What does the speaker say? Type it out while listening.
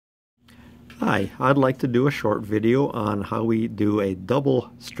Hi, I'd like to do a short video on how we do a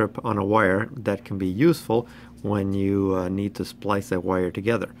double strip on a wire that can be useful when you need to splice a wire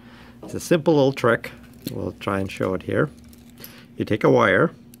together. It's a simple little trick. We'll try and show it here. You take a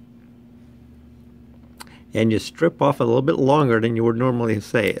wire and you strip off a little bit longer than you would normally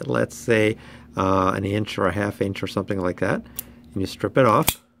say. Let's say an inch or a half inch or something like that. And you strip it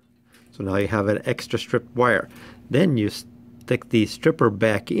off. So now you have an extra stripped wire. Then you stick the stripper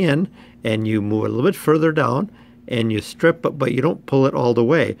back in and you move it a little bit further down and you strip it, but you don't pull it all the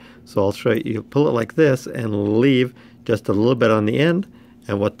way. So I'll show you. You pull it like this and leave just a little bit on the end,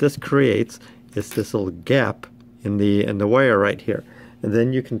 and what this creates is this little gap in the wire right here. And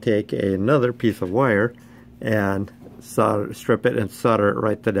then you can take another piece of wire and strip it and solder it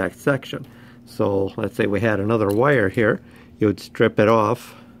right to that section. So let's say we had another wire here. You would strip it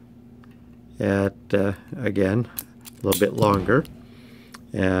off at again a little bit longer,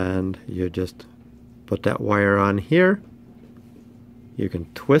 and you just put that wire on here. You can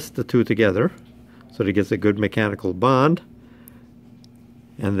twist the two together so that it gets a good mechanical bond,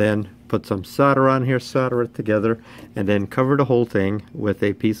 and then put some solder on here, solder it together, and then cover the whole thing with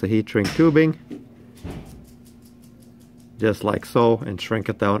a piece of heat shrink tubing just like so, and shrink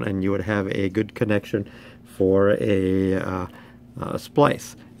it down, and you would have a good connection for a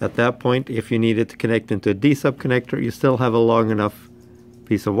splice. At that point, if you needed to connect into a D-sub connector, you still have a long enough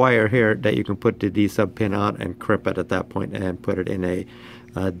piece of wire here that you can put the D-sub pin on and crimp it at that point and put it in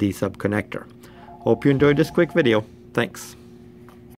a D-sub connector. Hope you enjoyed this quick video. Thanks.